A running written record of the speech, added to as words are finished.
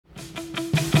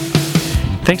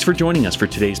Thanks for joining us for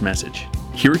today's message.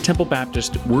 Here at Temple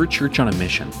Baptist, we're a church on a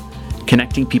mission,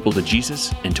 connecting people to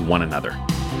Jesus and to one another.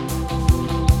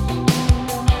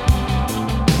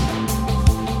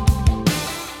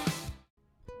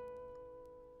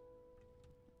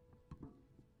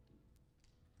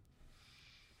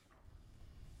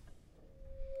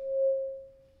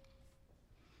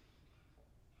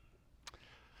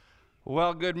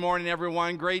 Well, good morning,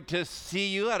 everyone. Great to see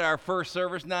you at our first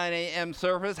service, 9 a.m.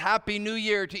 service. Happy New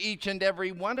Year to each and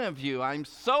every one of you. I'm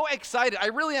so excited. I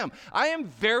really am. I am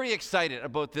very excited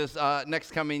about this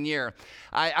next coming year.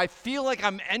 I feel like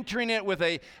I'm entering it with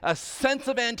a sense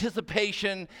of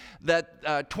anticipation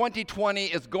that 2020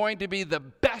 is going to be the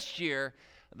best year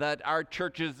that our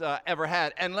church has ever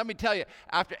had. And let me tell you,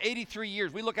 after 83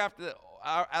 years, we look at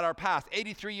our past,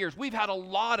 83 years, we've had a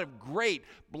lot of great,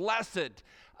 blessed,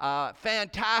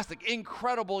 fantastic,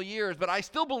 incredible years, but I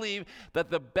still believe that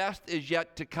the best is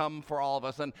yet to come for all of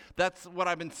us, and that's what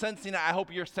I've been sensing. I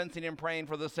hope you're sensing and praying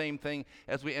for the same thing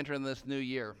as we enter in this new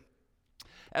year.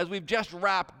 As we've just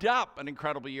wrapped up an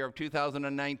incredible year of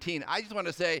 2019, I just want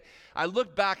to say, I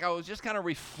look back, I was just kind of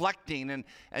reflecting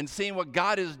and seeing what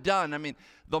God has done. I mean,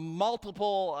 the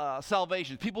multiple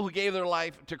salvations, people who gave their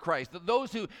life to Christ,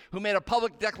 those who made a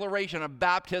public declaration of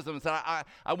baptism and said,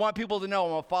 I want people to know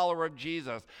I'm a follower of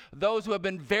Jesus. Those who have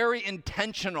been very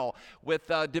intentional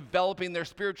with developing their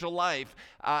spiritual life.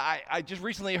 I just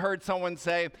recently heard someone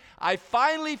say, I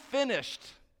finally finished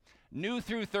New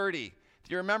Through 30.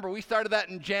 You remember, we started that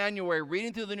in January,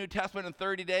 reading through the New Testament in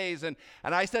 30 days, and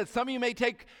I said, some of you may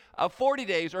take 40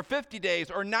 days, or 50 days,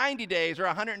 or 90 days, or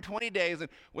 120 days, and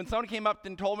when someone came up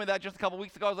and told me that just a couple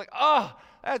weeks ago, I was like, oh,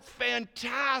 that's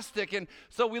fantastic, and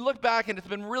so we look back, and it's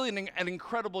been really an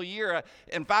incredible year.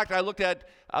 In fact, I looked at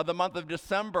the month of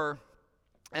December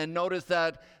and noticed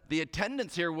that the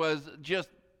attendance here was just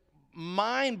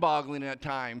mind-boggling at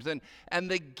times, and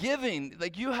the giving,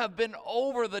 like, you have been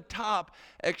over the top,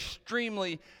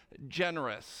 extremely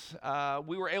generous.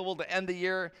 We were able to end the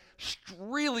year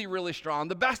really, really strong,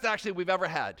 the best actually we've ever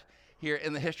had here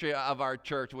in the history of our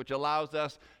church, which allows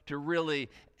us to really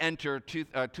enter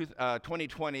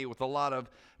 2020 with a lot of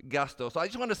gusto. So I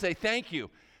just want to say thank you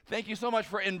so much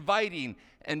for inviting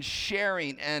and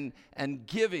sharing and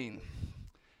giving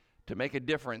to make a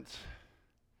difference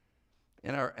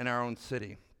in our own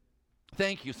city.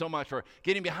 Thank you so much for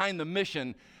getting behind the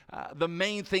mission, the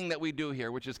main thing that we do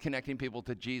here, which is connecting people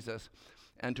to Jesus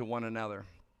and to one another.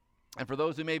 And for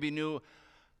those who may be new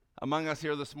among us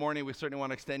here this morning, we certainly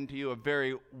want to extend to you a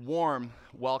very warm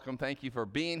welcome. Thank you for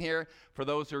being here. For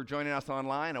those who are joining us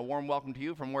online, a warm welcome to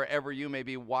you from wherever you may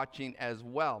be watching as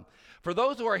well. For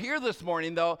those who are here this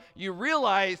morning, though, you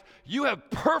realize you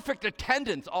have perfect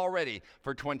attendance already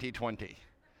for 2020.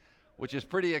 Which is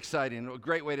pretty exciting, a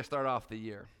great way to start off the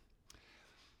year.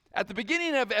 At the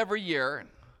beginning of every year,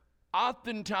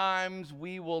 oftentimes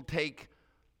we will take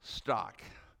stock.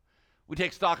 We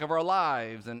take stock of our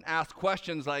lives and ask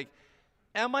questions like,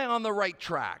 am I on the right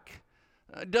track?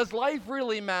 Does life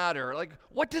really matter? Like,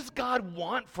 what does God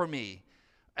want from me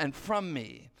and from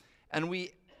me? And we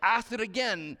ask it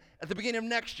again at the beginning of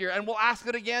next year, and we'll ask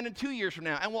it again in 2 years from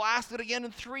now, and we'll ask it again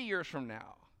in 3 years from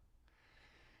now.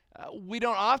 We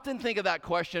don't often think of that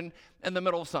question in the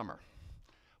middle of summer.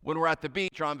 When we're at the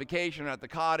beach or on vacation or at the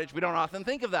cottage, we don't often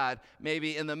think of that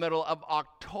maybe in the middle of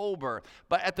October.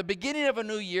 But at the beginning of a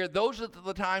new year, those are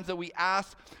the times that we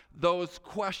ask those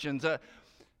questions.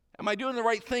 Am I doing the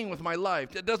right thing with my life?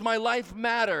 Does my life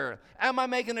matter? Am I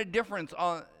making a difference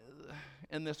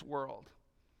in this world?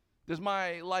 Does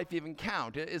my life even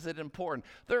count? Is it important?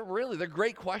 They're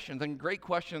great questions, and great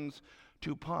questions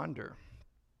to ponder.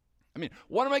 I mean,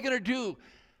 what am I going to do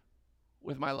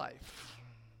with my life?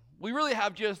 We really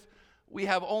have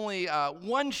only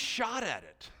one shot at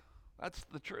it. That's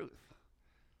the truth.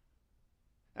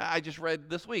 I just read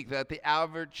this week that the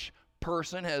average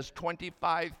person has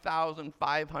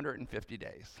 25,550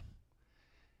 days.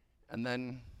 And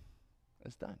then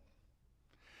it's done.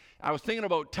 I was thinking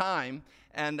about time,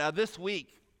 and this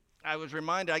week I was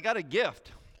reminded I got a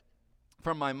gift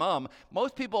from my mom.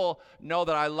 Most people know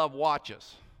that I love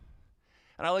watches.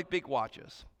 And I like big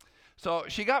watches. So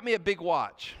she got me a big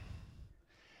watch,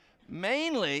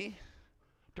 mainly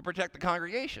to protect the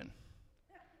congregation.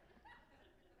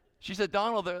 She said,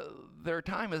 Donald, their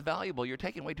time is valuable. You're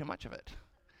taking way too much of it.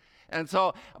 And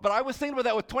so, but I was thinking about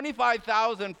that with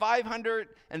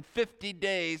 25,550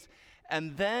 days,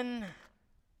 and then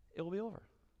it will be over.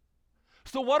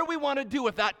 So what do we want to do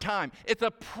with that time? It's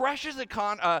a precious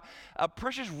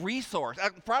resource.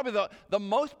 Probably the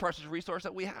most precious resource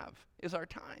that we have is our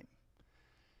time.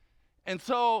 And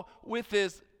so with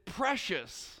this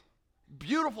precious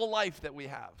beautiful life that we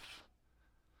have.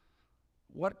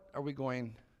 What are we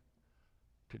going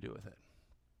to do with it?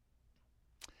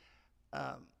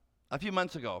 A few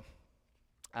months ago,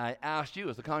 I asked you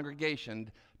as a congregation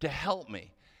to help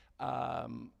me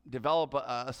develop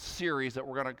a series that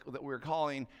we're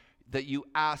calling "That You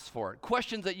Asked For It."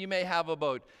 Questions that you may have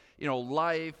about,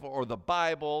 life or the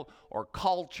Bible or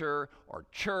culture or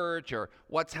church or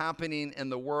what's happening in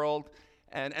the world.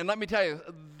 And let me tell you,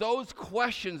 those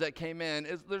questions that came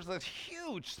in, there's this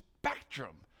huge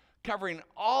spectrum covering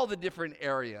all the different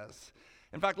areas.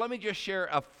 In fact, let me just share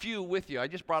a few with you. I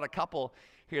just brought a couple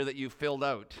here that you filled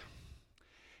out.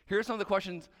 Here are some of the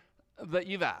questions that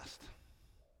you've asked,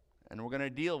 and we're going to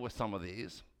deal with some of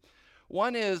these.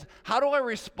 One is, how do I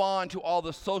respond to all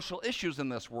the social issues in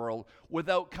this world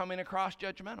without coming across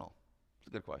judgmental? It's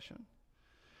a good question.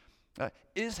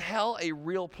 Is hell a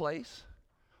real place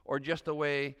or just a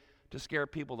way to scare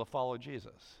people to follow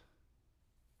Jesus?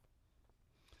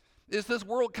 Is this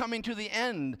world coming to the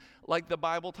end like the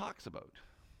Bible talks about?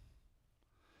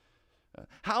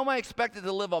 How am I expected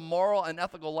to live a moral and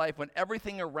ethical life when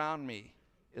everything around me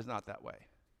is not that way?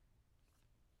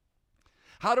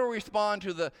 How do I respond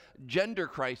to the gender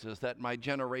crisis that my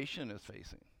generation is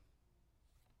facing?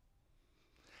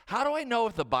 How do I know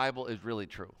if the Bible is really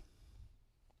true?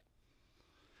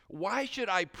 Why should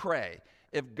I pray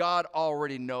if God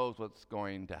already knows what's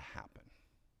going to happen?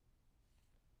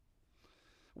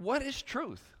 What is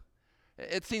truth?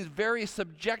 It seems very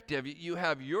subjective. You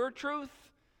have your truth,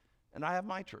 and I have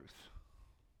my truth.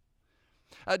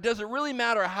 Does it really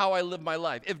matter how I live my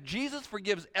life? If Jesus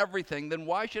forgives everything, then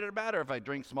why should it matter if I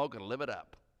drink, smoke, and live it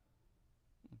up?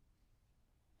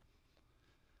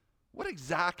 What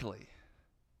exactly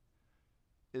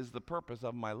is the purpose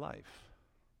of my life?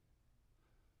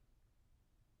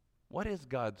 What is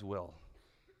God's will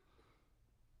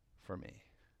for me?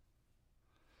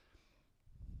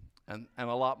 And a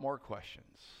lot more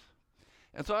questions.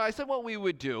 And so I said what we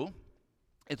would do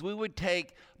is we would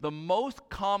take the most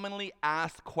commonly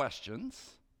asked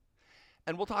questions,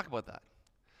 and we'll talk about that.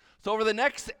 So over the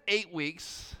next 8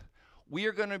 weeks, we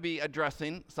are going to be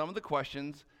addressing some of the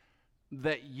questions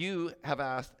that you have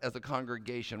asked as a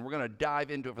congregation. We're going to dive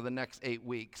into it for the next 8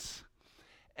 weeks.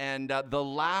 And the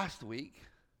last week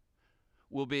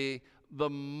will be the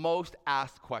most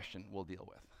asked question we'll deal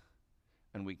with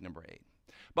in week number 8.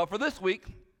 But for this week,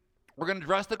 we're going to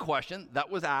address the question that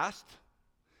was asked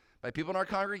by people in our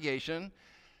congregation.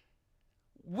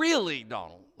 Really,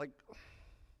 Donald,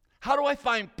 how do I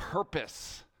find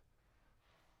purpose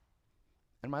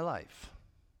in my life?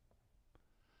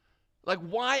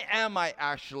 Why am I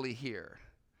actually here?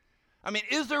 I mean,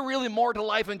 is there really more to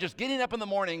life than just getting up in the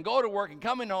morning, go to work, and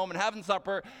coming home and having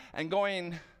supper and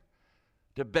going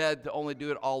to bed to only do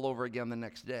it all over again the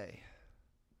next day?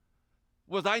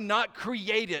 Was I not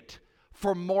created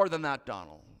for more than that,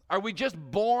 Donald? Are we just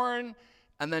born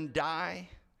and then die?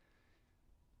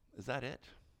 Is that it?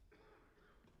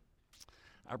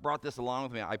 I brought this along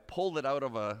with me. I pulled it out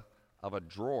of a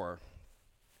drawer.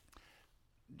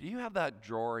 Do you have that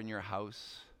drawer in your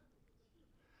house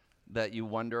that you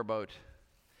wonder about?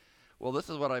 Well, this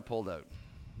is what I pulled out.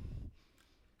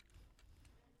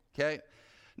 Okay?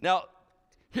 Now,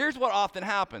 here's what often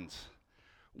happens.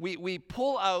 We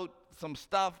pull out some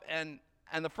stuff, and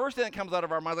the first thing that comes out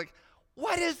of our mind is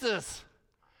what is this?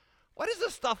 What is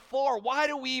this stuff for? Why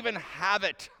do we even have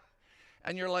it?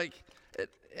 And you're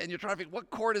and you're trying to figure, what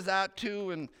cord is that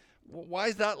to? And why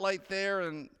is that light there?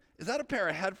 And is that a pair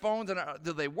of headphones? And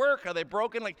do they work? Are they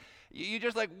broken? You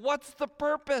just what's the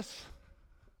purpose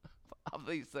of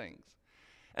these things?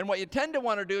 And what you tend to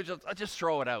want to do is just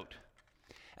throw it out.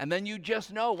 And then you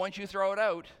just know once you throw it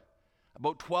out,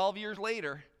 about 12 years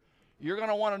later, you're going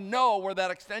to want to know where that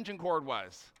extension cord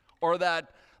was or that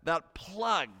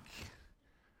plug.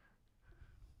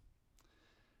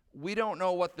 We don't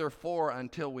know what they're for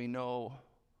until we know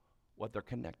what they're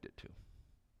connected to.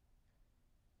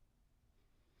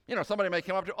 Somebody may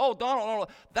come up to, oh, Donald,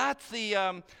 that's the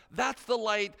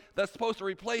light that's supposed to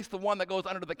replace the one that goes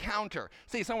under the counter.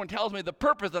 See, someone tells me the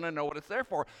purpose and I know what it's there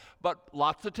for. But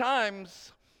lots of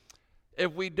times,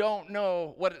 if we don't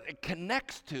know what it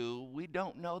connects to, we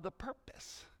don't know the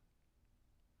purpose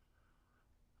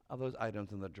of those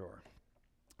items in the drawer.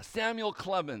 Samuel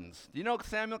Clemens. Do you know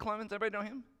Samuel Clemens? Everybody know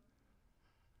him?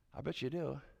 I bet you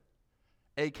do.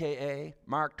 AKA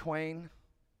Mark Twain.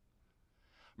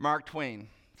 Mark Twain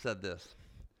said this: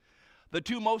 the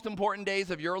 2 most important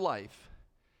days of your life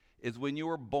is when you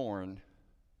were born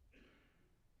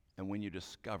and when you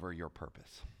discover your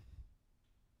purpose.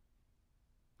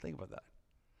 Think about that.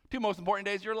 2 most important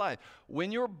days of your life: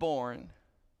 when you were born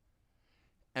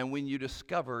and when you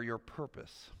discover your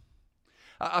purpose.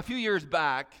 A few years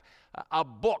back, a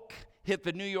book hit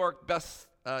the New York's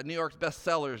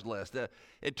bestsellers list.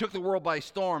 It took the world by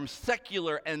storm.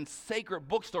 Secular and sacred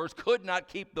bookstores could not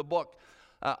keep the book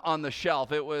on the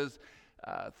shelf. It was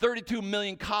 32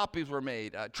 million copies were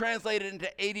made, translated into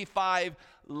 85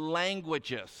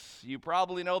 languages. You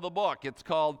probably know the book. It's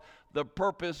called The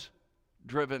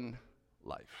Purpose-Driven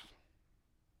Life.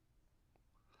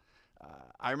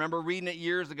 I remember reading it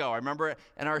years ago. I remember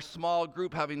in our small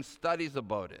group having studies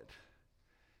about it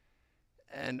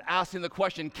and asking the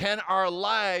question, can our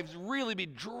lives really be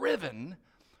driven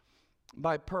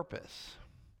by purpose?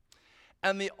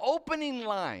 And the opening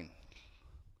line,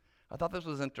 I thought this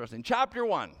was interesting. Chapter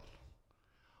 1,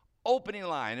 opening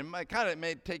line, it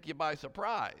may take you by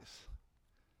surprise.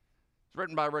 It's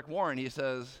written by Rick Warren. He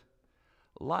says,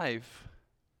 life,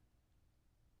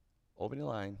 opening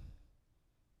line,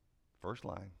 first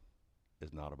line,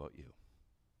 is not about you.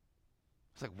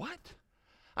 It's like, what?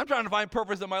 I'm trying to find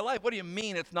purpose in my life. What do you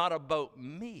mean it's not about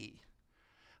me?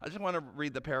 I just want to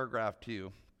read the paragraph to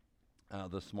you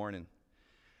this morning.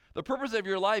 The purpose of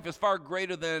your life is far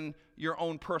greater than your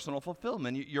own personal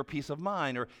fulfillment, your peace of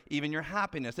mind, or even your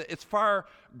happiness. It's far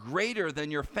greater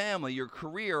than your family, your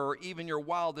career, or even your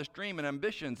wildest dream and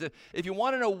ambitions. If you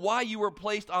want to know why you were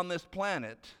placed on this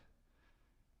planet,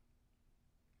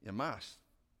 you must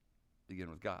begin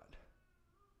with God.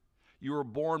 You were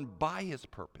born by His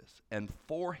purpose and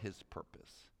for His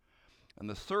purpose. And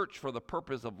the search for the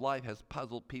purpose of life has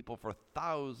puzzled people for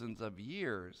thousands of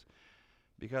years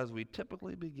because we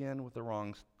typically begin with the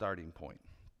wrong starting point,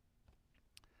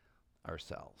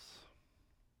 ourselves.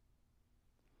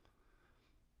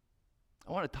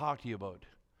 I want to talk to you about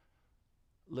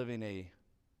living a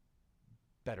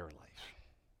better life,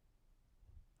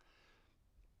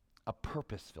 a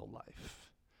purpose-filled life.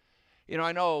 You know,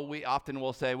 I know we often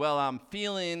will say, well, I'm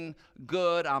feeling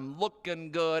good, I'm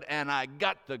looking good, and I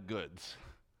got the goods.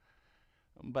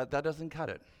 But that doesn't cut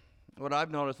it. What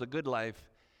I've noticed, a good life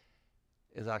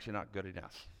is actually not good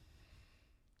enough.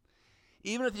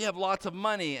 Even if you have lots of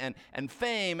money and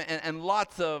fame and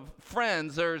lots of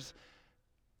friends, there's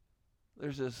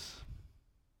this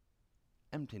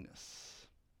emptiness.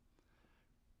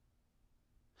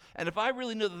 And if I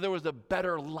really knew that there was a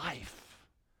better life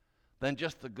than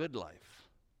just the good life,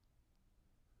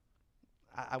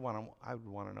 I would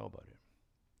want to know about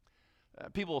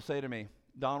it. People will say to me,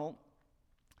 Donald,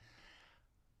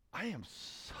 I am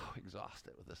so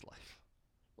exhausted with this life.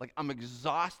 Like, I'm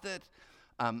exhausted,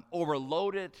 I'm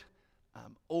overloaded,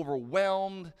 I'm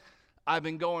overwhelmed. I've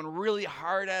been going really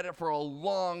hard at it for a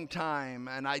long time,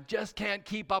 and I just can't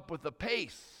keep up with the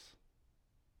pace.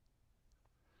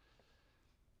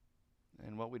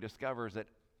 And what we discover is that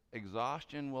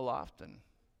exhaustion will often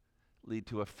lead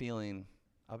to a feeling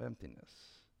of emptiness.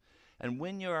 And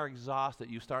when you are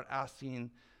exhausted, you start asking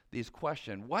these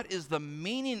questions. What is the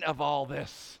meaning of all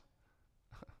this?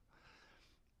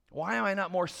 Why am I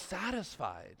not more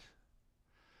satisfied?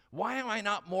 Why am I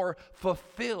not more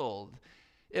fulfilled?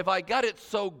 If I got it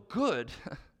so good,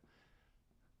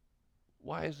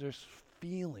 why is there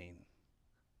feeling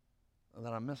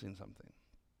that I'm missing something?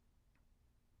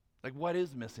 Like, what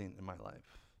is missing in my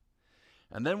life?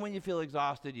 And then when you feel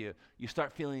exhausted, you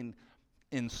start feeling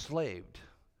enslaved.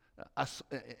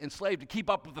 Enslaved to keep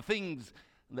up with the things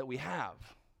that we have.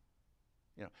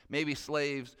 You know, maybe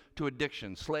slaves to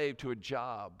addiction, slave to a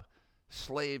job,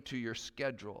 slave to your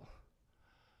schedule.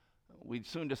 We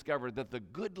soon discovered that the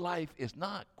good life is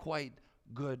not quite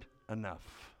good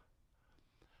enough.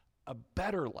 A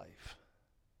better life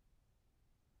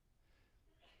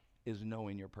is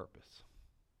knowing your purpose.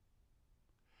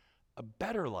 A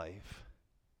better life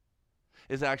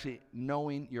is actually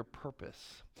knowing your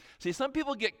purpose. See, some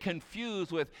people get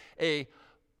confused with a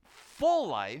full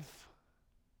life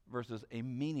versus a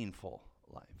meaningful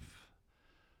life.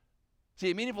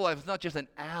 See, a meaningful life is not just an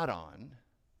add-on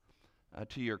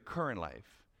to your current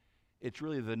life. It's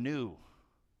really the new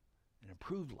and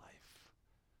improved life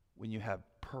when you have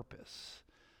purpose.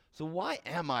 So why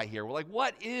am I here? Well, like,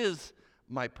 what is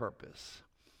my purpose?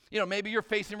 You know, maybe you're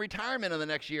facing retirement in the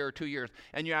next year or 2 years,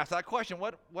 and you ask that question,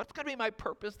 what's going to be my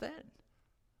purpose then?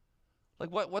 Like,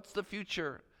 what's the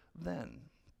future then?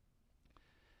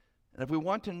 And if we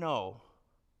want to know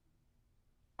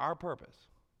our purpose,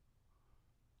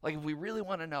 like if we really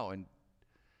want to know, and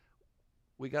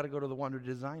we got to go to the one who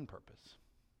designed purpose,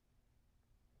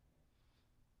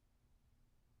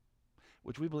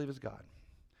 which we believe is God,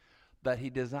 that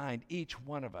He designed each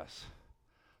one of us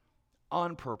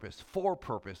on purpose, for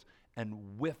purpose,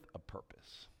 and with a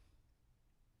purpose.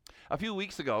 A few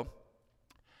weeks ago,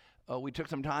 we took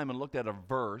some time and looked at a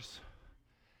verse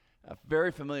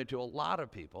very familiar to a lot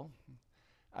of people,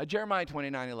 Jeremiah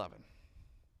 29:11.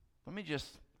 Let me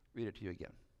just read it to you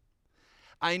again.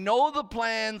 I know the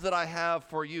plans that I have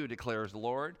for you, declares the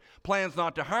Lord. Plans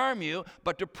not to harm you,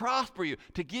 but to prosper you,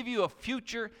 to give you a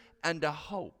future and a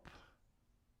hope.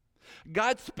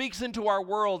 God speaks into our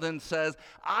world and says,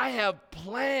 I have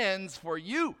plans for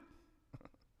you.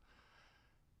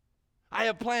 I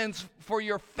have plans for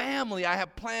your family. I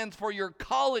have plans for your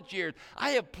college years.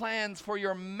 I have plans for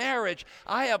your marriage.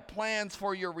 I have plans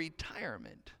for your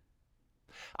retirement.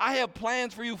 I have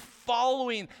plans for you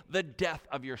following the death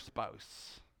of your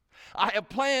spouse. I have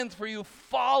plans for you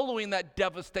following that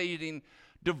devastating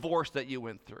divorce that you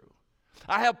went through.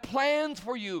 I have plans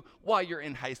for you while you're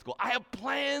in high school. I have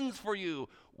plans for you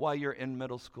while you're in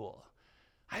middle school.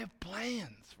 I have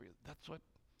plans for you. That's what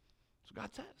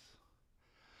God says.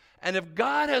 And if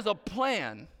God has a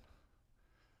plan,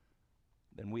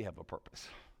 then we have a purpose.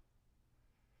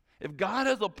 If God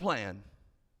has a plan,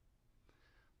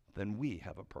 then we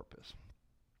have a purpose.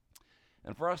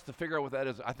 And for us to figure out what that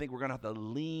is, I think we're going to have to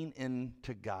lean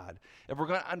into God. If we're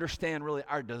going to understand really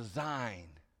our design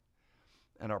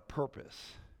and our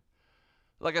purpose.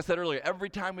 Like I said earlier, every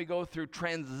time we go through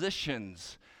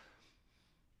transitions,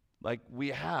 like we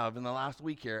have in the last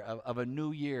week here of a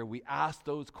new year, we ask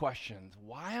those questions.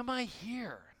 Why am I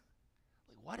here?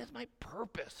 Like, what is my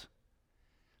purpose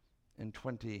in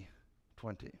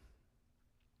 2020?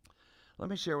 Let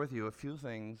me share with you a few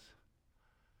things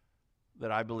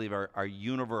that I believe are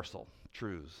universal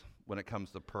truths when it comes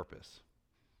to purpose.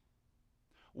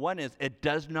 One is, it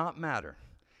does not matter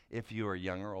if you are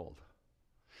young or old.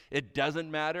 It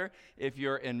doesn't matter if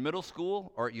you're in middle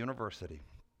school or at university.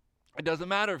 It doesn't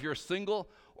matter if you're single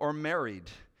or married.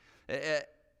 It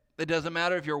doesn't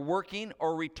matter if you're working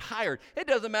or retired. It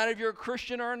doesn't matter if you're a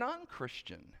Christian or a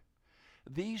non-Christian.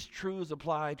 These truths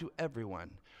apply to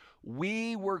everyone.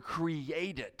 We were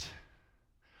created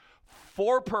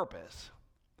for purpose,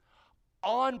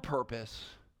 on purpose,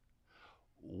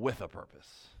 with a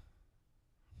purpose.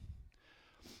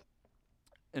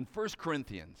 In 1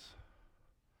 Corinthians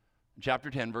chapter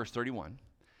 10, verse 31,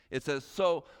 it says,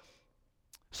 So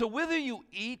whether you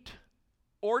eat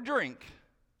or drink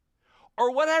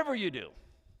or whatever you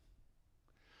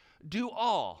do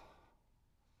all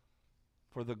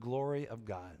for the glory of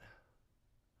God.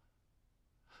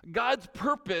 God's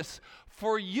purpose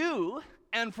for you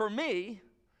and for me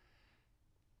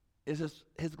is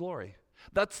his glory.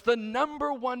 That's the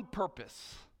number one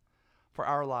purpose for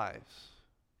our lives.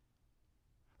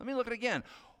 Let me look at it again.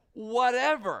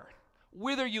 Whatever,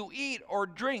 whether you eat or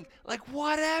drink, like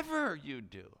whatever you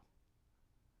do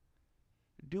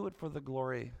it for the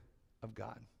glory of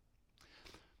God.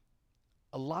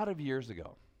 A lot of years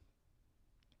ago,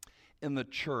 in the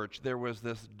church, there was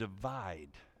this divide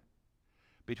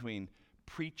between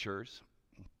preachers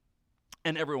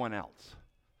and everyone else.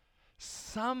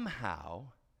 Somehow,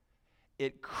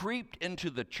 it creeped into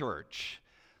the church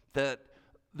that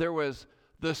there was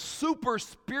the super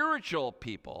spiritual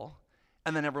people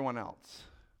and then everyone else.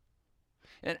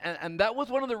 And that was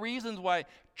one of the reasons why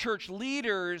church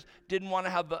leaders didn't want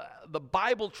to have the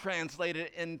Bible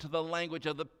translated into the language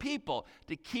of the people,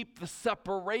 to keep the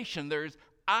separation. There's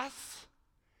us,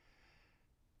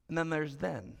 and then there's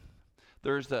them.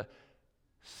 There's the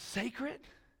sacred,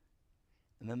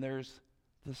 and then there's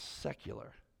the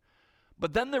secular.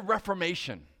 But then the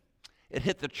Reformation, it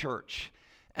hit the church,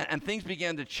 and things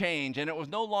began to change, and it was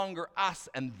no longer us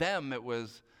and them, it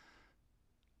was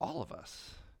all of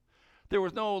us. There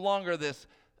was no longer this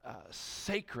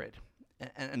sacred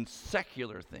and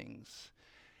secular things.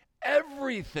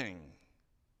 Everything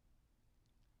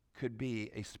could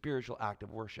be a spiritual act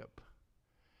of worship.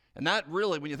 And that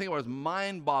really, when you think about it, is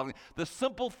mind-boggling. The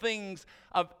simple things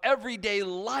of everyday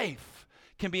life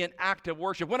can be an act of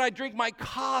worship. When I drink my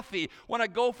coffee, when I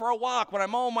go for a walk, when I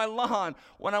mow my lawn,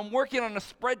 when I'm working on a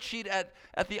spreadsheet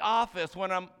at the office,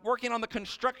 when I'm working on the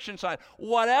construction site,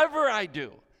 whatever I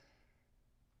do,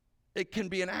 it can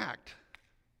be an act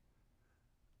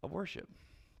of worship.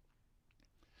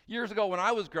 Years ago, when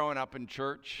I was growing up in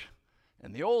church,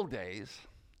 in the old days,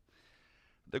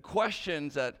 the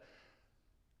questions that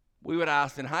we would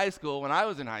ask in high school, when I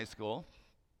was in high school,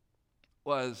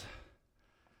 was,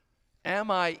 am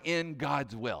I in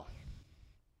God's will?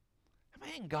 Am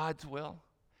I in God's will?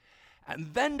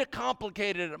 And then to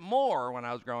complicate it more when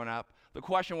I was growing up, the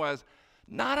question was,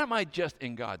 not am I just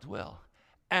in God's will,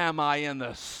 am I in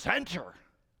the center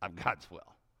of God's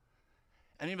will?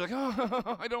 And you'd be like,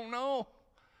 oh, I don't know.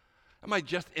 Am I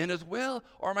just in his will,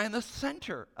 or am I in the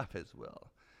center of his will?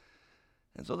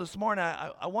 And so this morning,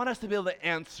 I want us to be able to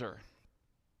answer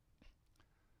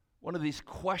one of these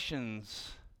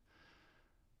questions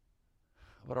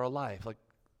about our life. Like,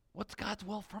 what's God's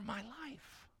will for my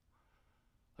life?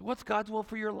 Like, what's God's will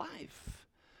for your life?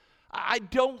 I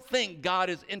don't think God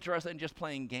is interested in just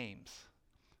playing games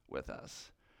with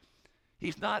us.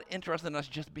 He's not interested in us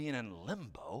just being in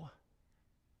limbo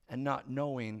and not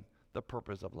knowing the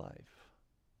purpose of life.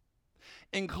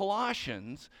 In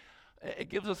Colossians, it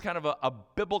gives us kind of a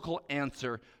biblical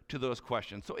answer to those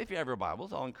questions. So if you have your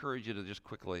Bibles, I'll encourage you to just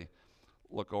quickly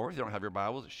look over. If you don't have your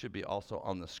Bibles, it should be also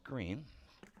on the screen.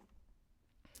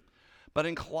 But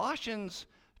in Colossians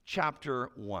chapter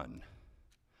 1,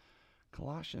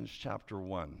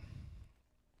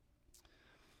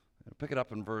 I'll pick it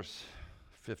up in verse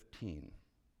 15.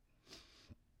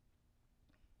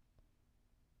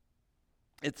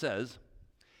 It says,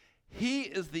 He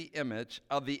is the image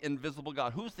of the invisible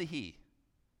God. Who's the He?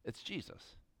 It's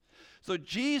Jesus. So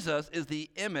Jesus is the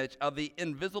image of the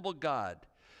invisible God.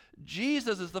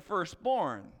 Jesus is the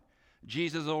firstborn.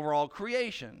 Jesus is over all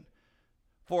creation.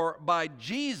 For by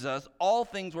Jesus all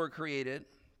things were created,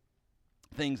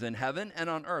 things in heaven and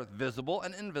on earth, visible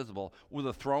and invisible,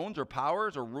 whether thrones or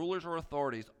powers or rulers or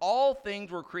authorities. All things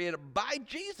were created by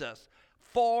Jesus,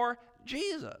 for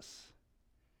Jesus.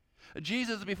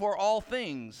 Jesus is before all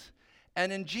things,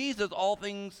 and in Jesus all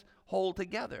things hold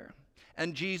together.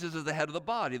 And Jesus is the head of the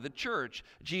body, the church.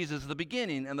 Jesus is the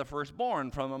beginning and the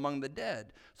firstborn from among the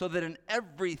dead, so that in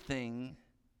everything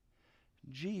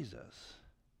Jesus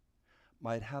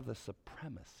might have the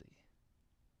supremacy.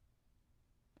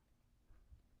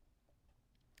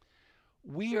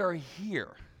 We are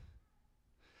here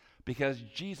because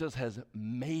Jesus has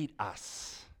made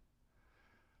us.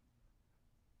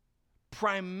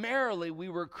 Primarily, we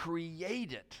were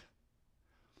created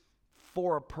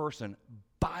for a person,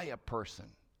 by a person.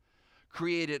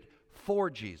 Created for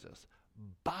Jesus,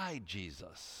 by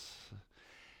Jesus.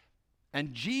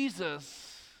 And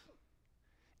Jesus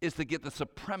is to get the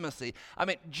supremacy. I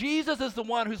mean, Jesus is the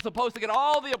one who's supposed to get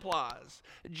all the applause.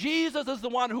 Jesus is the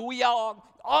one who we yell,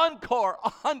 encore,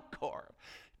 encore.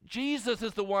 Jesus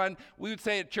is the one, we would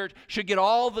say at church, should get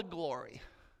all the glory.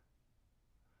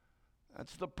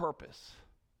 That's the purpose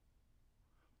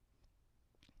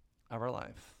of our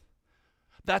life.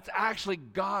 That's actually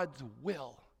God's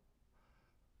will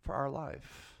for our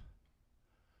life.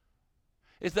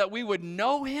 Is that we would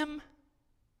know Him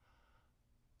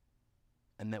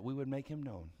and that we would make Him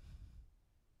known.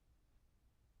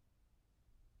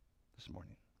 This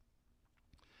morning.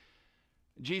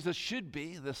 Jesus should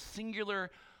be the singular,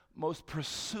 most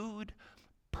pursued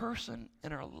person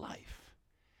in our life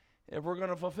if we're going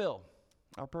to fulfill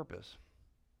our purpose.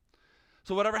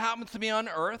 So whatever happens to me on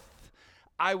earth,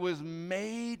 I was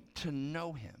made to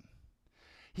know Him.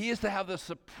 He is to have the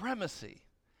supremacy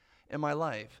in my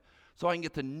life so I can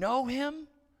get to know Him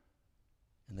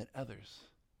and that others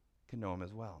can know Him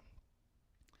as well.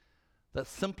 That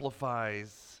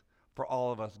simplifies for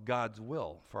all of us God's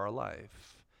will for our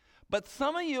life. But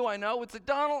some of you, I know, would say,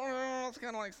 Donald, it's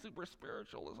kind of like super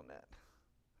spiritual, isn't it?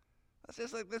 That's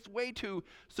just like, that's way too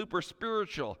super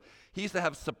spiritual. He used to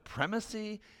have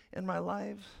supremacy in my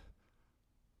life.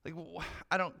 Like,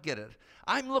 I don't get it.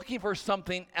 I'm looking for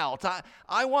something else.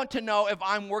 I want to know if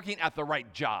I'm working at the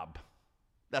right job.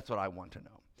 That's what I want to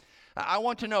know. I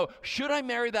want to know, should I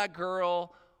marry that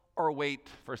girl or wait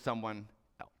for someone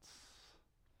else?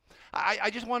 I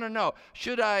just want to know,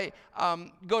 should I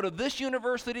go to this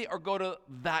university or go to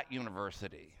that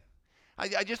university?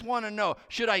 I just want to know,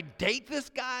 should I date this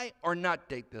guy or not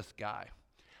date this guy?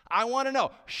 I want to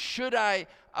know, should I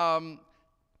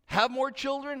have more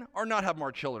children or not have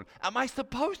more children? Am I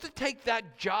supposed to take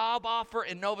that job offer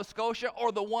in Nova Scotia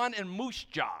or the one in Moose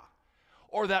Jaw?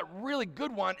 Or that really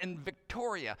good one in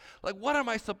Victoria? Like, what am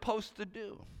I supposed to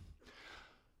do?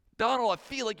 Donald, I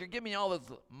feel like you're giving me all this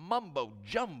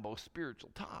mumbo-jumbo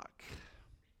spiritual talk.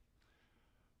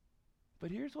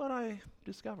 But here's what I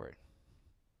discovered.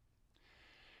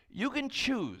 You can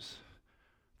choose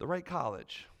the right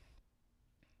college.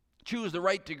 Choose the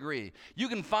right degree. You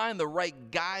can find the right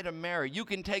guy to marry. You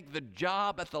can take the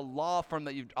job at the law firm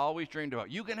that you've always dreamed about.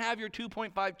 You can have your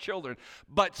 2.5 children,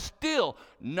 but still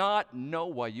not know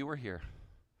why you were here.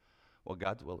 Well,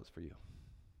 God's will is for you.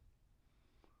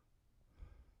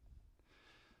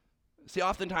 See,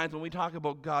 oftentimes when we talk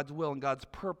about God's will and God's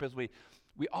purpose, we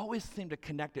always seem to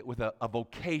connect it with a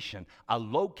vocation, a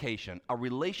location, a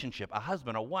relationship, a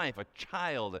husband, a wife, a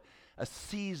child, a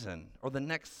season, or the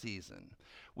next season.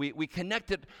 We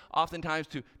connect it oftentimes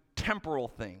to temporal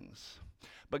things.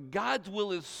 But God's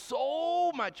will is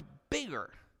so much bigger,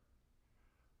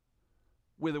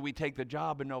 whether we take the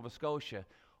job in Nova Scotia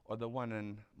or the one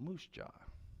in Moose Jaw.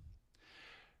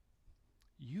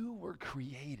 You were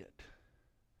created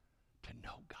to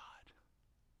know God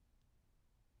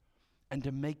and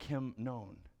to make him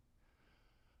known.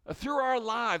 Through our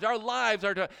lives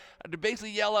are to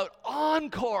basically yell out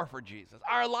encore for Jesus.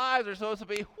 Our lives are supposed to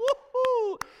be,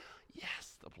 woohoo!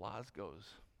 Yes, the applause goes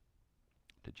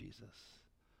to Jesus.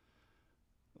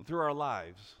 Through our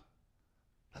lives,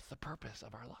 that's the purpose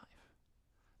of our life,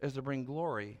 is to bring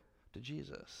glory to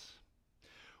Jesus.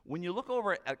 When you look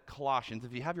over at Colossians,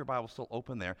 if you have your Bible still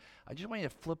open there, I just want you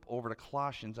to flip over to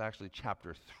Colossians, actually,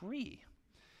 chapter 3.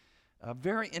 A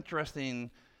very interesting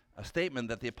statement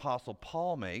that the Apostle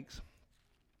Paul makes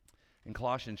in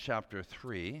Colossians chapter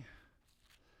 3. So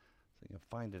you can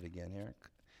find it again here.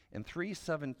 In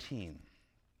 3:17.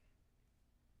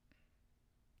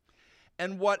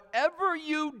 And whatever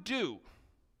you do,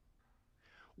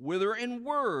 whether in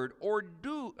word or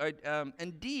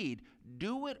in deed,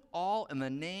 do it all in the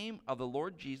name of the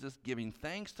Lord Jesus, giving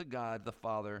thanks to God the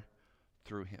Father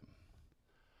through him.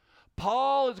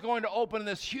 Paul is going to open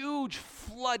this huge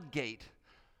floodgate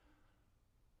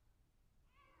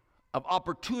of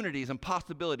opportunities and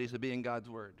possibilities of being God's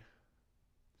word.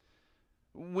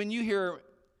 When you hear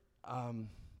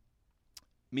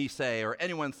me say, or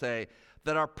anyone say,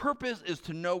 that our purpose is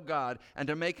to know God and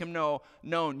to make him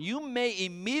known, you may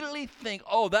immediately think,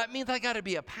 oh, that means I got to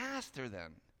be a pastor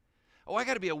then. Oh, I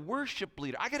got to be a worship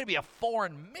leader. I got to be a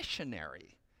foreign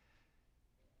missionary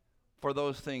for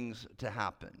those things to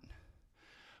happen.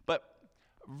 But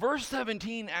verse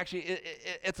 17, actually,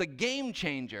 it's a game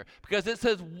changer because it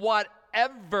says,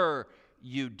 whatever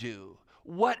you do.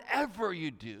 Whatever you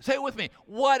do. Say it with me.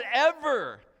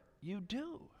 Whatever you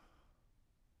do.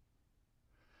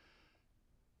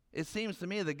 It seems to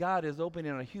me that God is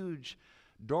opening a huge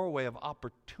doorway of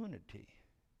opportunity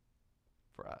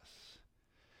for us.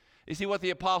 You see what the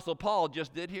Apostle Paul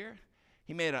just did here?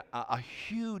 He made a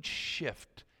huge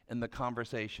shift in the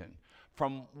conversation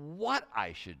from what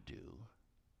I should do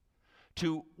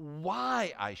to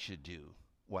why I should do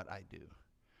what I do.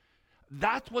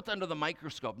 That's what's under the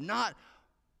microscope, not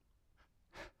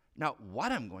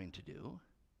what I'm going to do,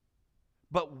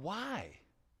 but why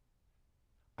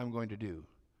I'm going to do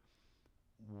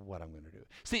what I'm going to do.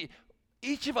 See,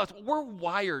 each of us, we're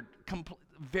wired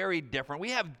very different. We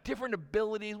have different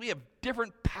abilities. We have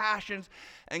different passions.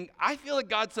 And I feel that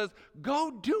God says,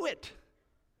 go do it.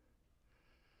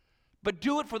 But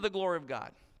do it for the glory of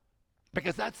God.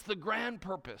 Because that's the grand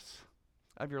purpose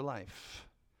of your life.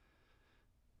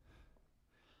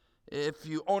 If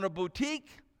you own a boutique,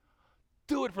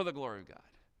 do it for the glory of God.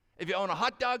 If you own a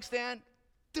hot dog stand,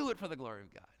 do it for the glory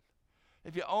of God.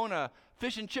 If you own a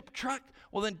fish and chip truck,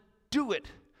 well then do it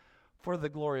for the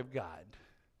glory of God.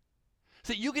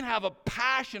 See, you can have a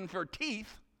passion for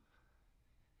teeth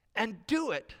and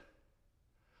do it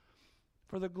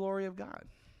for the glory of God.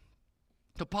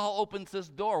 So Paul opens this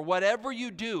door. Whatever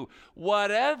you do,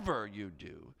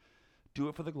 do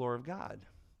it for the glory of God.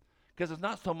 Because it's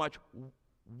not so much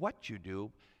what you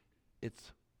do,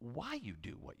 it's why you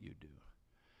do what you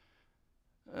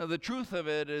do. The truth of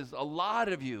it is a lot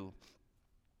of you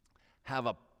have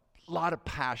a lot of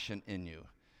passion in you.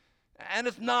 And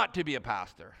it's not to be a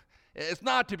pastor. It's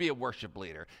not to be a worship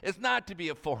leader. It's not to be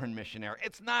a foreign missionary.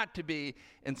 It's not to be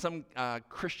in some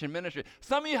Christian ministry.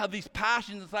 Some of you have these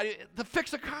passions inside you to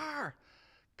fix a car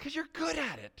because you're good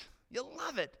at it. You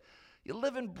love it. You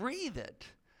live and breathe it.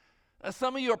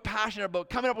 Some of you are passionate about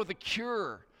coming up with a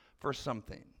cure for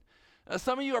something.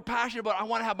 Some of you are passionate about, I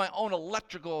want to have my own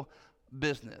electrical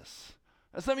business.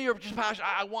 And some of you are just passionate,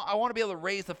 I want to be able to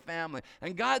raise a family.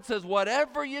 And God says,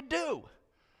 whatever you do,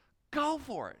 go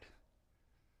for it.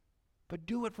 But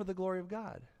do it for the glory of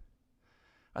God.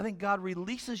 I think God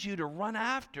releases you to run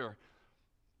after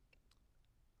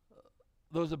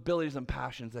those abilities and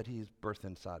passions that he's birthed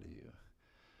inside of you.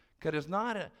 Because it's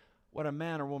not what a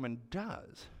man or woman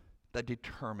does that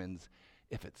determines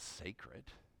if it's sacred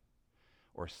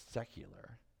or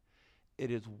secular.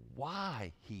 It is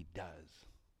why he does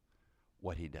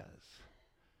what he does.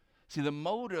 See, the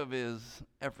motive is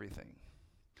everything.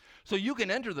 So you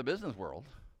can enter the business world.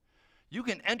 You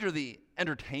can enter the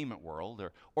entertainment world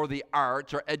or the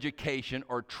arts or education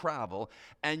or travel,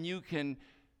 and you can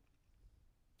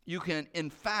in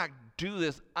fact do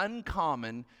this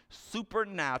uncommon,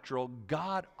 supernatural,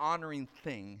 God-honoring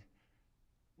thing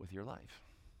with your life.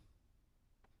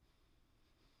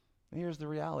 And here's the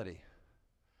reality.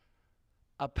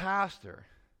 A pastor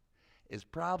is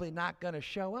probably not going to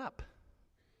show up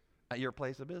at your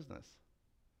place of business.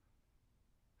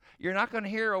 You're not going to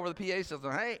hear over the PA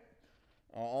system, hey,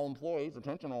 All employees,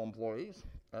 attention all employees,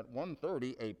 at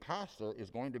 1:30, a pastor is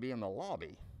going to be in the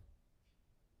lobby.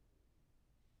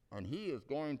 And he is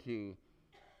going to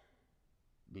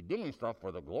be doing stuff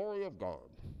for the glory of God.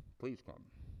 Please come.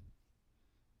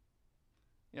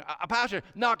 You know, a pastor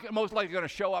not most likely going to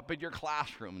show up in your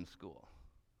classroom in school.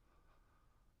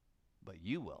 But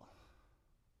you will.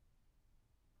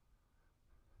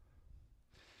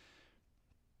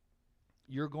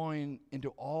 You're going into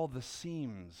all the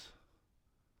seams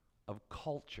of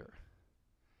culture.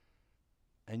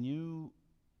 And you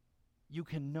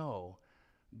can know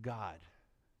God.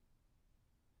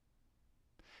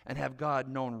 And have God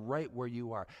known right where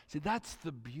you are. See, that's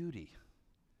the beauty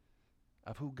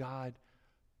of who God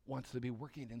wants to be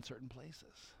working in certain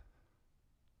places.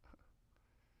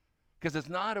 Because it's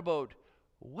not about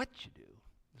what you do,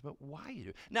 it's about why you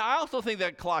do. Now, I also think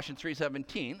that Colossians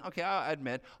 3:17, okay, I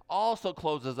admit, also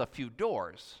closes a few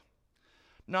doors.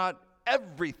 Not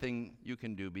everything you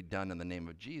can do be done in the name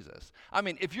of Jesus. I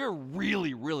mean, if you're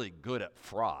really, really good at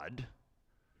fraud,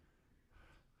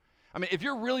 I mean, if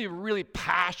you're really, really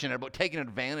passionate about taking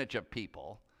advantage of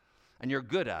people, and you're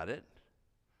good at it,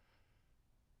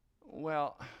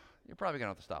 well, you're probably going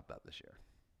to have to stop that this year.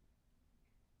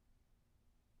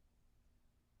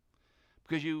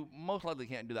 Because you most likely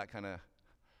can't do that kind of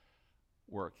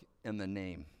work in the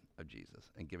name of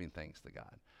Jesus and giving thanks to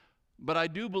God. But I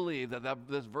do believe that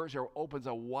this verse here opens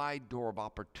a wide door of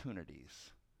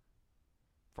opportunities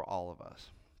for all of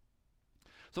us.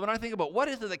 So when I think about what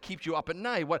is it that keeps you up at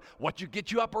night, what you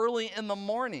get you up early in the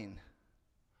morning,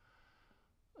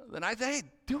 then I say, hey,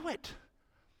 do it.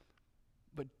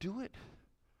 But do it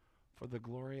for the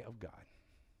glory of God.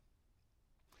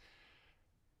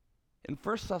 In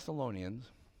 1 Thessalonians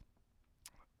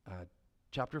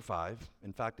chapter 5,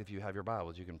 in fact, if you have your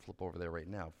Bibles, you can flip over there right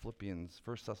now. 1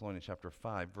 Thessalonians chapter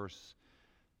 5, verse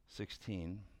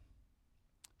 16,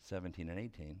 17, and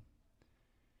 18.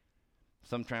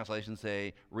 Some translations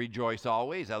say, rejoice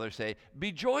always. Others say,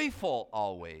 be joyful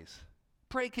always.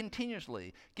 Pray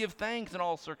continuously. Give thanks in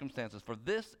all circumstances, for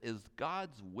this is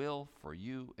God's will for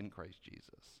you in Christ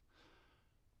Jesus.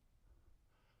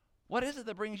 What is it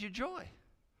that brings you joy?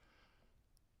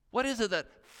 What is it that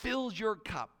fills your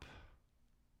cup?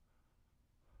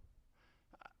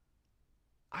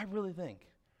 I really think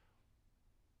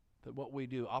that what we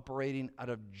do, operating out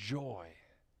of joy,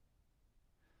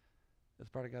 is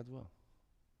part of God's will.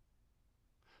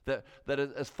 That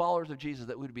as followers of Jesus,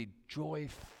 that we'd be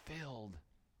joy-filled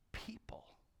people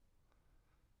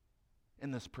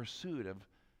in this pursuit of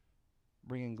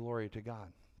bringing glory to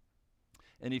God.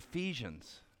 In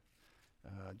Ephesians,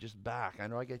 just back, I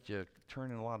know I get you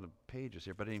turning a lot of pages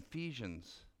here, but in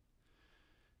Ephesians,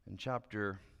 in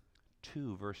chapter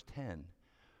 2, verse 10,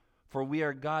 for we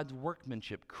are God's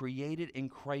workmanship, created in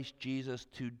Christ Jesus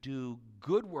to do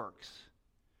good works,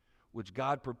 which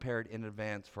God prepared in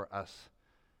advance for us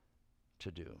to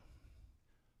do.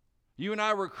 You and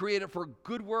I were created for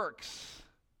good works.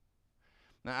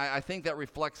 Now, I think that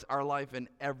reflects our life in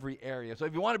every area. So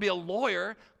if you want to be a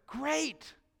lawyer,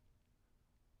 great.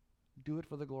 Do it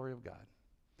for the glory of God.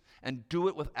 And do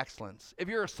it with excellence. If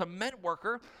you're a cement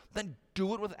worker, then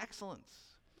do it with excellence.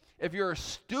 If you're a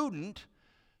student,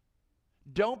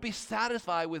 don't be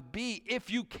satisfied with B.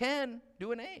 If you can,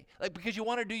 do an A. Because you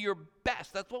want to do your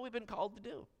best. That's what we've been called to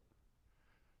do.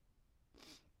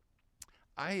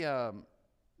 I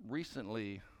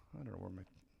recently, I don't know where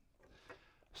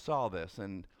saw this,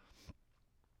 and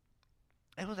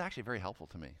it was actually very helpful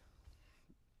to me.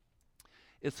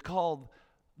 It's called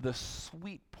the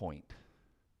sweet point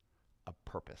of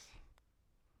purpose.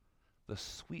 The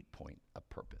sweet point of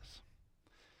purpose.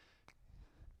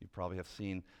 You probably have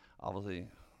seen, obviously,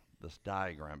 this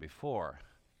diagram before.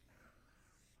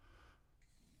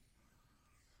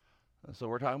 And so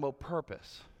we're talking about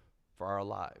purpose for our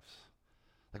lives.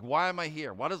 Like, why am I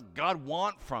here? What does God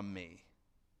want from me?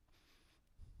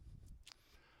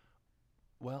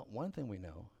 Well, one thing we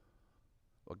know,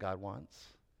 what God wants,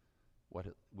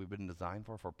 we've been designed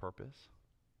for purpose,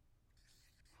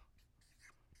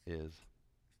 is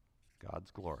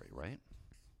God's glory, right?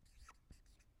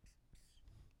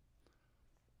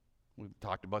 We've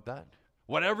talked about that.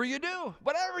 Whatever you do,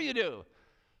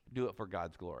 do it for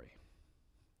God's glory.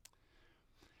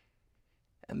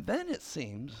 And then it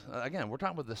seems, again, we're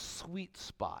talking about the sweet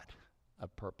spot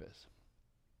of purpose.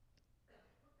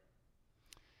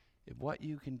 If what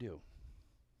you can do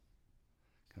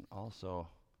can also,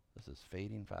 this is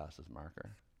fading fast, this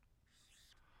marker,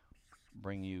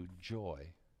 bring you joy,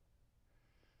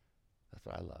 that's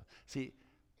what I love. See,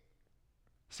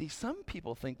 some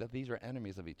people think that these are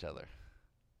enemies of each other.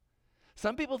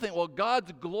 Some people think, well,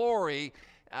 God's glory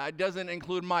doesn't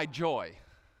include my joy.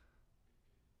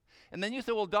 And then you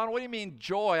say, well, Don, what do you mean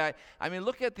joy? I mean,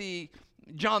 look at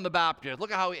John the Baptist. Look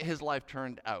at how his life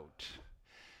turned out.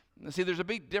 See, there's a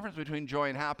big difference between joy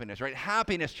and happiness, right?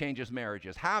 Happiness changes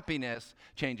marriages. Happiness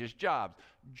changes jobs.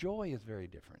 Joy is very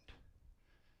different.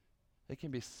 It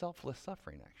can be selfless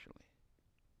suffering, actually.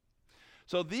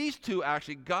 So these two,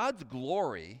 actually, God's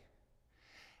glory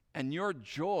and your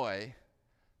joy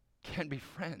can be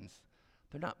friends.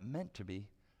 They're not meant to be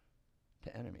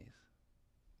to enemies.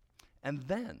 And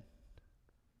then,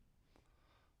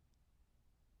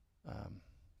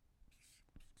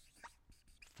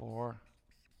 for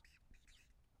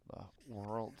the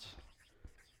world's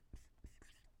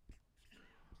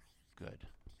good.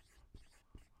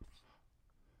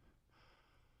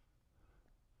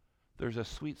 There's a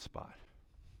sweet spot.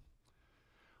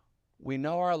 We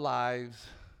know our lives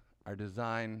are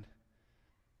designed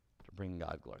to bring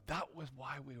God glory. That was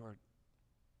why we were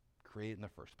created in the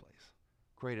first place.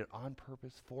 Created on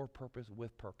purpose, for purpose,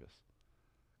 with purpose.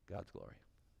 God's glory.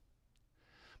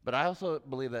 But I also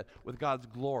believe that with God's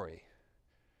glory,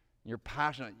 you're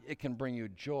passionate, it can bring you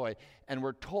joy. And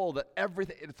we're told that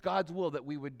it's God's will that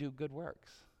we would do good works.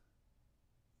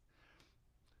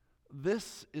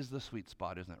 This is the sweet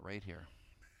spot, isn't it? Right here.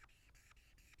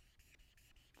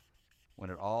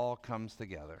 When it all comes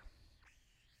together.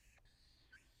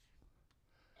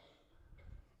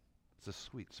 It's a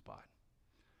sweet spot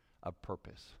of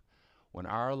purpose. When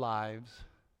our lives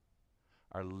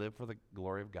are lived for the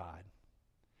glory of God,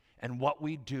 and what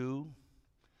we do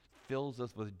fills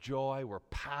us with joy, we're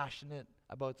passionate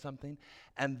about something,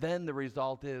 and then the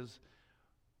result is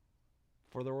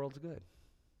for the world's good.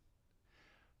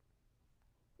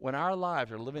 When our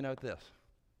lives are living out this,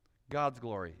 God's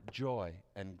glory, joy,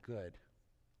 and good,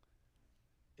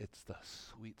 it's the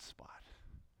sweet spot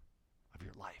of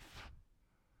your life.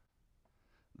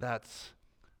 That's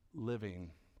living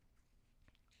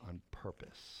on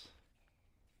purpose.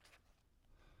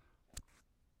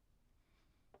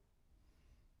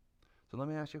 So let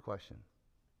me ask you a question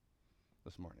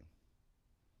this morning.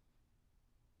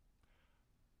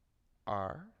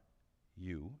 Are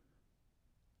you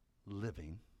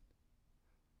living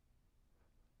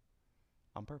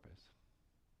on purpose?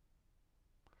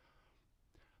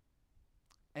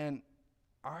 And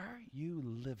are you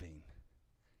living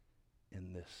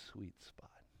in this sweet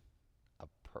spot of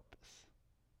purpose?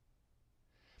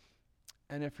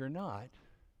 And if you're not,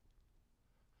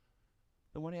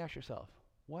 then why don't you ask yourself,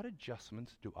 what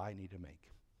adjustments do I need to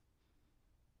make?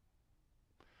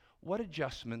 What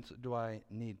adjustments do I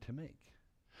need to make?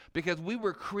 Because we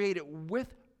were created with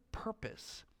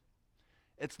purpose.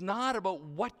 It's not about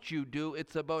what you do,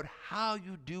 it's about how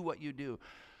you do what you do.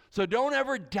 So don't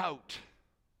ever doubt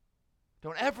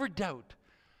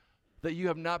that you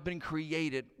have not been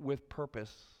created with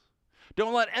purpose.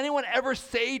 Don't let anyone ever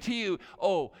say to you,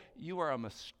 oh, you are a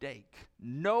mistake.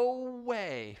 No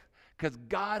way, because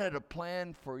God had a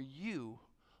plan for you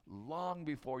long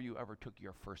before you ever took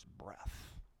your first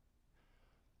breath.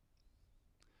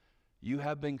 You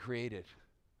have been created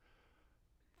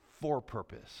for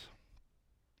purpose,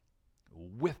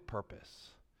 with purpose.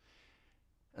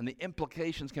 And the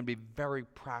implications can be very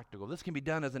practical. This can be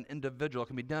done as an individual. It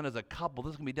can be done as a couple.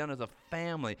 This can be done as a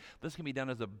family. This can be done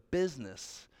as a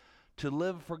business to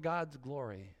live for God's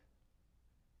glory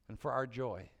and for our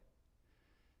joy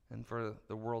and for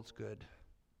the world's good.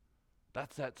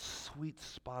 That's that sweet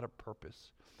spot of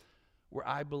purpose where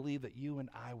I believe that you and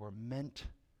I were meant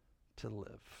to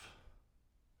live.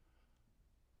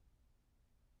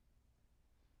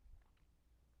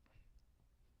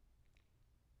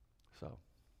 So,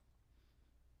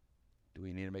 do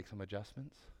we need to make some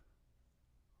adjustments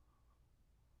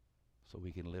so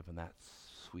we can live in that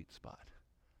sweet spot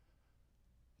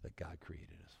that God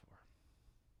created us for?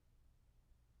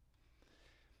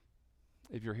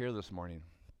 If you're here this morning,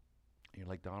 and you're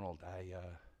like, Donald, I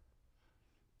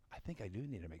think I do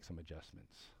need to make some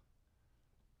adjustments.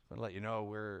 I want to let you know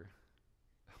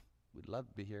we'd love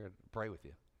to be here to pray with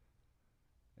you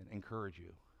and encourage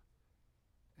you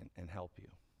and help you.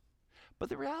 But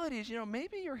the reality is,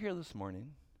 maybe you're here this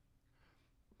morning.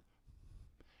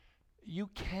 You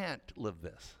can't live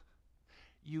this.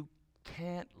 You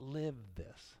can't live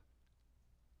this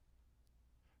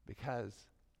because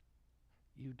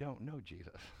you don't know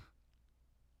Jesus.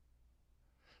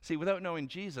 See, without knowing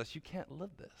Jesus, you can't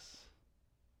live this.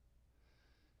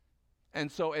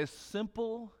 And so as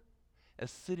simple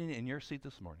as sitting in your seat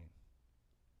this morning,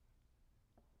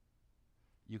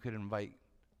 you could invite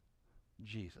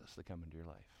Jesus to come into your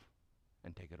life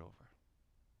and take it over.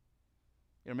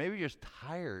 Maybe you're just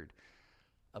tired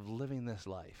of living this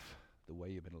life the way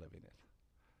you've been living it.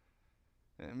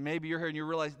 And maybe you're here and you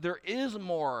realize there is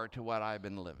more to what I've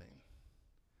been living.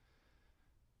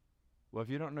 Well, if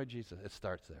you don't know Jesus, it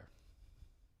starts there.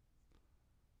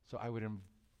 So I would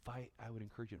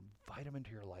encourage you to invite him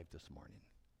into your life this morning.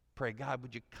 Pray, God,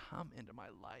 would you come into my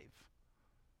life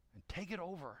and take it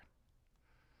over?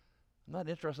 I'm not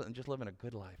interested in just living a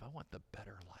good life. I want the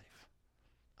better life.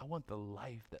 I want the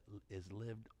life that is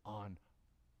lived on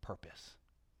purpose.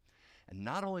 And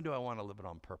not only do I want to live it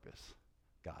on purpose,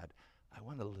 God, I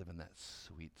want to live in that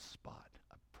sweet spot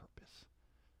of purpose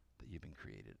that you've been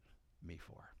created me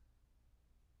for.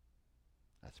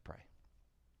 Let's pray.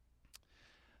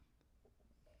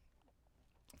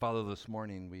 Father, this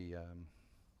morning we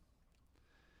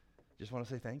just want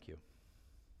to say thank you.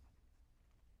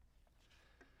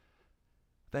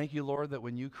 Thank you, Lord, that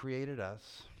when you created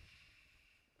us,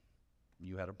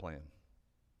 you had a plan.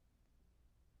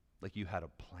 Like you had a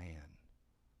plan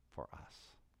for us.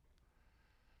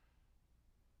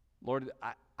 Lord,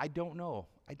 I don't know.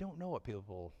 I don't know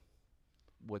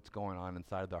what's going on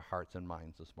inside their hearts and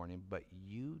minds this morning, but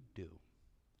you do.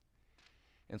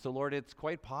 And so, Lord, it's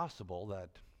quite possible that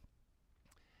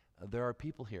there are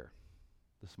people here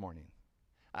this morning,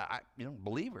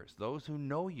 believers, those who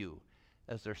know you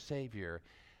as their Savior,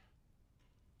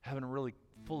 haven't really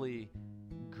fully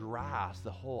grasped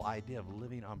the whole idea of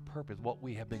living on purpose, what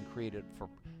we have been created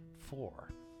for.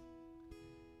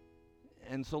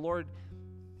 And so, Lord,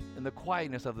 in the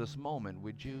quietness of this moment,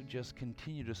 would you just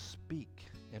continue to speak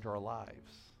into our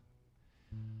lives?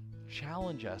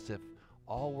 Challenge us if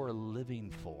all we're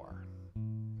living for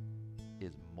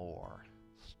is more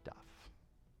stuff.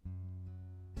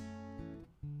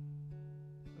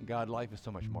 God, life is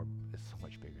so much more, it's so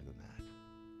much bigger than that.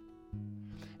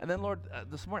 And then, Lord,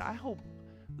 this morning, I hope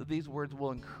that these words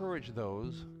will encourage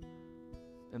those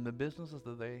in the businesses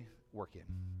that they work in.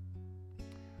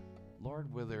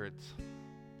 Lord, whether it's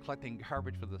collecting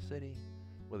garbage for the city,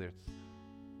 whether it's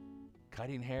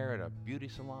cutting hair at a beauty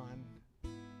salon,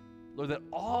 Lord, that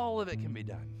all of it can be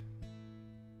done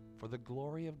for the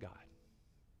glory of God.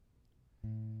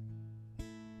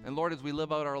 And Lord, as we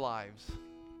live out our lives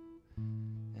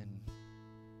and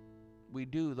we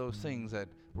do those things that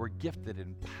we're gifted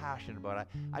and passionate about,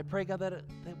 I pray, God, that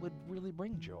would really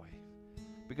bring joy.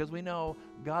 Because we know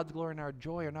God's glory and our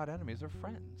joy are not enemies, they're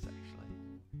friends, actually.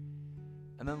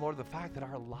 And then, Lord, the fact that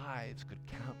our lives could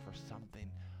count for something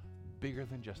bigger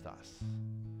than just us,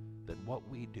 that what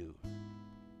we do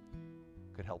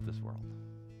could help this world.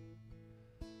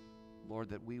 Lord,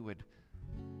 that we would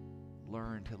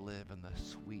learn to live in the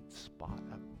sweet spot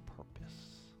of purpose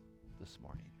this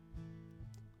morning.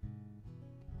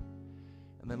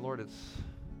 And then, Lord, it's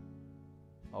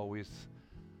always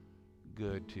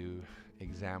good to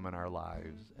examine our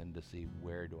lives and to see,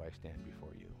 where do I stand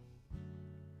before you?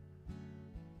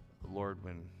 Lord,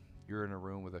 when you're in a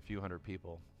room with a few hundred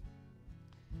people,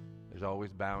 there's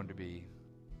always bound to be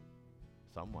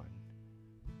someone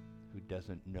who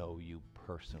doesn't know you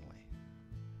personally.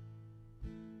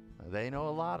 They know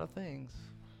a lot of things.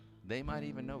 They might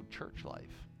even know church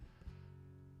life,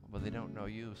 but they don't know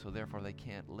you, so therefore they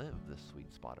can't live this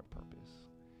sweet spot of purpose.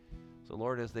 So,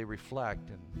 Lord, as they reflect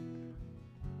and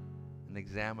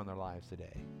examine their lives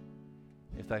today,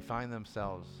 if they find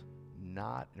themselves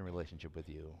not in a relationship with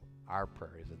you, our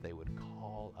prayer is that they would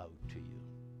call out to you,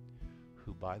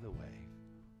 who, by the way,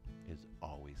 is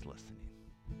always listening.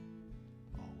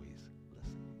 Always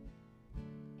listening.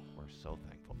 We're so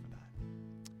thankful for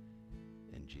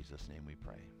that. In Jesus' name we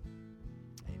pray.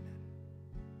 Amen.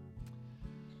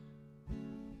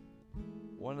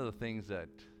 One of the things that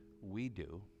we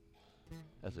do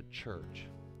as a church,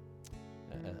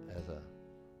 as a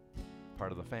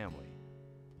part of the family,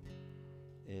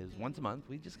 is once a month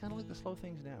we just kind of like to slow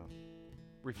things down,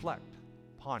 reflect,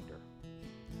 ponder.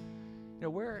 You know,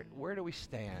 where do we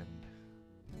stand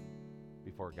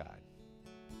before God?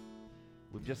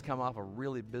 We've just come off a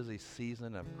really busy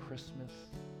season of Christmas.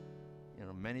 You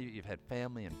know, many of you have had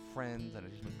family and friends, and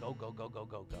it's just been go, go, go, go,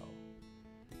 go, go.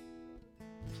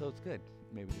 So it's good,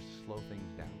 maybe just slow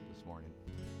things down this morning.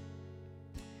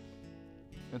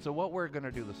 And so what we're going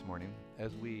to do this morning,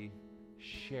 as we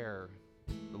share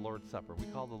the Lord's Supper, we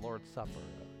call the Lord's Supper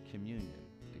communion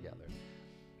together,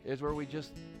 is where we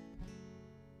just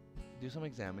do some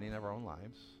examining of our own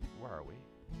lives. Where are we?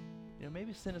 You know,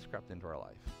 maybe sin has crept into our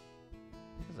life.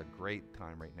 This is a great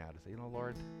time right now to say, you know,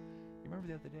 Lord, you remember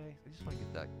the other day? I just want to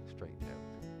get that straightened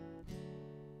out.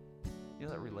 You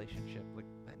know, that relationship, like,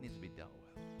 that needs to be dealt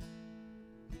with.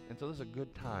 And so this is a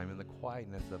good time in the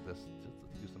quietness of this to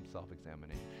do some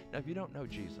self-examination. Now, if you don't know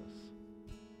Jesus,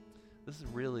 This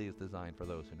really is designed for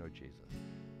those who know Jesus,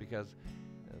 because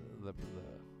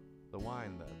the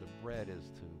wine, the bread is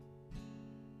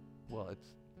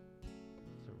it's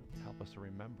to help us to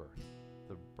remember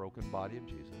the broken body of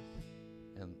Jesus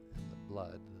and the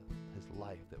blood, his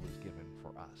life that was given for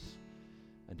us,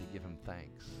 and to give him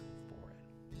thanks for it.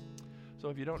 So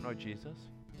if you don't know Jesus,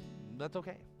 that's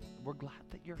okay. We're glad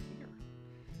that you're here,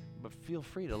 but feel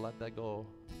free to let that go,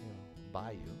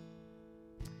 by you.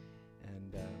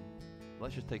 And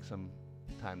let's just take some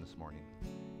time this morning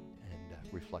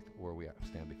and reflect where we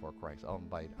stand before Christ. I'll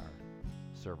invite our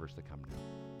servers to come now.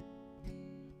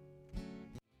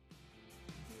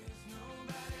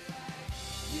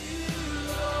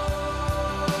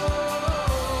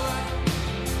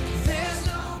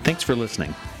 Thanks for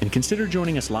listening, and consider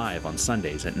joining us live on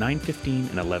Sundays at 9:15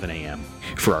 and 11 a.m.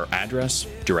 For our address,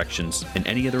 directions, and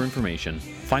any other information,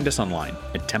 find us online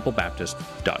at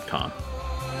templebaptist.com.